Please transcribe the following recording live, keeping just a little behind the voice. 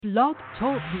Blog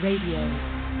Talk Radio.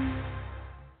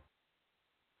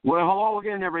 Well, hello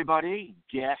again, everybody.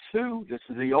 Guess who? This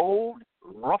is the old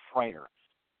Rough Rider.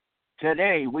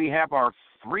 Today, we have our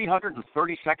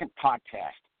 332nd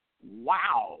podcast.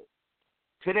 Wow.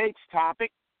 Today's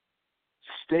topic,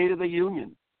 State of the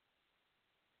Union.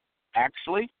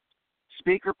 Actually,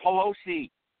 Speaker Pelosi,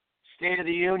 State of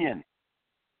the Union,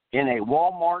 in a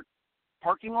Walmart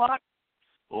parking lot.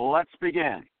 Let's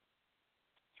begin.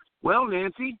 Well,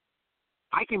 Nancy,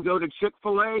 I can go to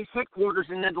Chick-fil-A's headquarters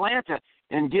in Atlanta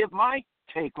and give my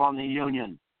take on the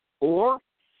union. Or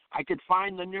I could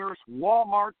find the nearest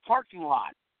Walmart parking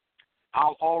lot.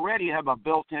 I'll already have a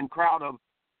built-in crowd of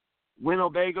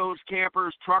Winnebagos,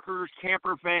 campers, truckers,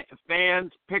 camper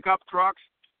vans, pickup trucks.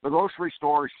 The grocery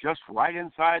store is just right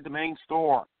inside the main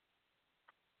store.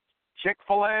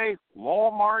 Chick-fil-A,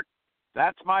 Walmart,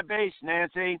 that's my base,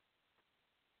 Nancy.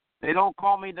 They don't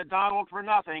call me the Donald for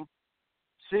nothing.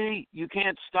 See, you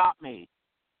can't stop me.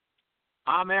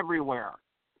 I'm everywhere.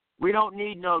 We don't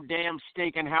need no damn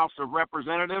stinking House of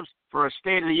Representatives for a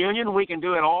State of the Union. We can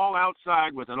do it all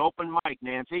outside with an open mic,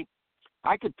 Nancy.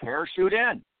 I could parachute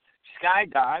in,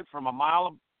 skydive from a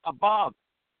mile above,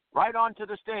 right onto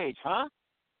the stage, huh?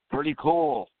 Pretty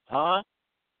cool, huh?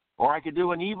 Or I could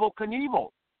do an Evel Knievel,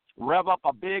 rev up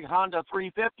a big Honda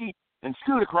 350 and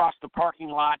scoot across the parking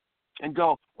lot and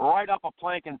go right up a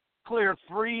plank and clear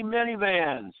 3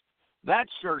 minivans. That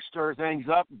sure stirs things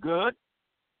up good.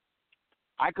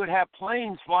 I could have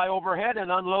planes fly overhead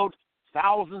and unload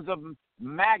thousands of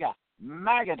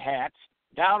maggot hats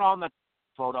down on the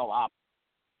photo op.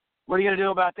 What are you going to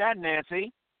do about that,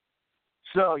 Nancy?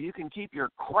 So you can keep your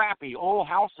crappy old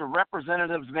House of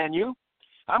Representatives venue.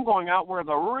 I'm going out where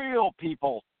the real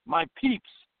people, my peeps,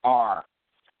 are.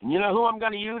 And you know who I'm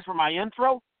going to use for my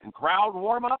intro and crowd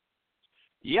warm-up?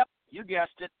 Yep, you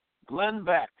guessed it, Glenn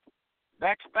Beck.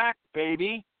 Beck's back,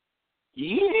 baby.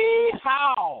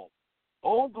 Yee-haw!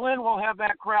 Old Glenn will have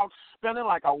that crowd spinning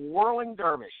like a whirling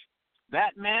dervish.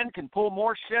 That man can pull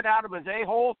more shit out of his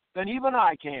a-hole than even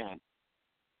I can.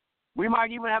 We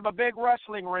might even have a big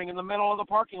wrestling ring in the middle of the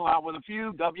parking lot with a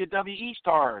few WWE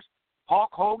stars. Hulk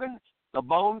Hogan, the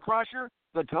Bone Crusher,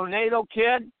 the Tornado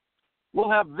Kid. We'll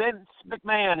have Vince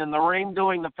McMahon in the ring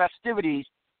doing the festivities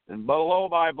and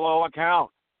blow-by-blow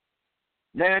account.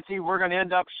 Nancy, we're going to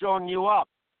end up showing you up.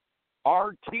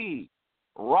 RT,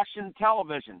 Russian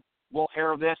television, will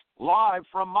air this live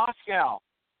from Moscow.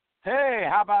 Hey,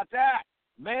 how about that?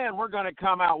 Man, we're going to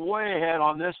come out way ahead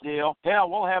on this deal. Hell,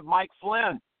 we'll have Mike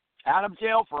Flynn out of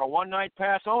jail for a one-night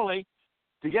pass only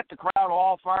to get the crowd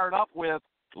all fired up with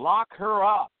Lock Her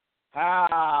Up.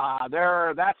 Now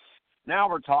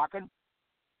we're talking.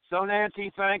 So,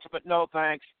 Nancy, thanks, but no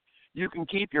thanks. You can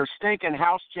keep your stinking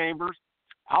house chambers.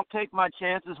 I'll take my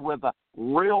chances with the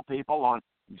real people on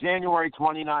January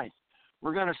 29th.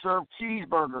 We're going to serve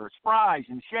cheeseburgers, fries,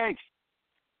 and shakes.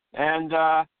 And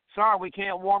sorry we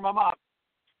can't warm them up.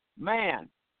 Man,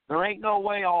 there ain't no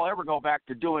way I'll ever go back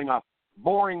to doing a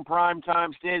boring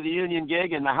primetime State of the Union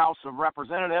gig in the House of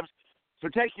Representatives. So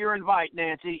take your invite,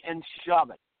 Nancy, and shove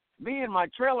it. Me and my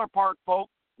trailer park folk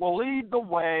will lead the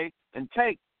way and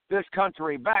take this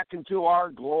country back into our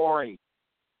glory,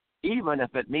 even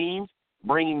if it means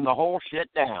bringing the whole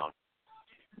shit down.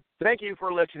 Thank you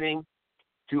for listening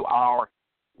to our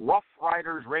Rough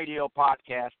Riders Radio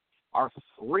podcast, our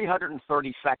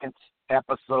 332nd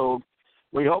episode.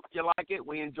 We hope you like it.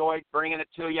 We enjoyed bringing it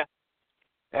to you.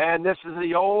 And this is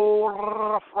the old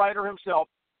Rough Rider himself.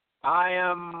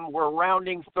 We're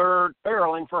rounding third,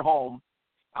 barreling for home.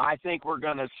 I think we're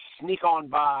going to sneak on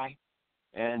by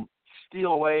and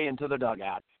steal away into the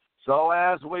dugout. So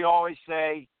as we always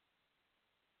say,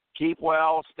 keep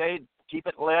well, keep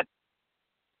it lit,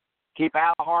 keep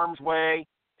out of harm's way,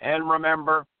 and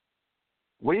remember,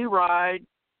 we ride,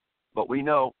 but we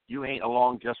know you ain't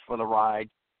along just for the ride,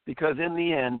 because in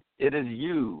the end, it is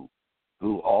you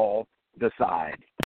who all decide.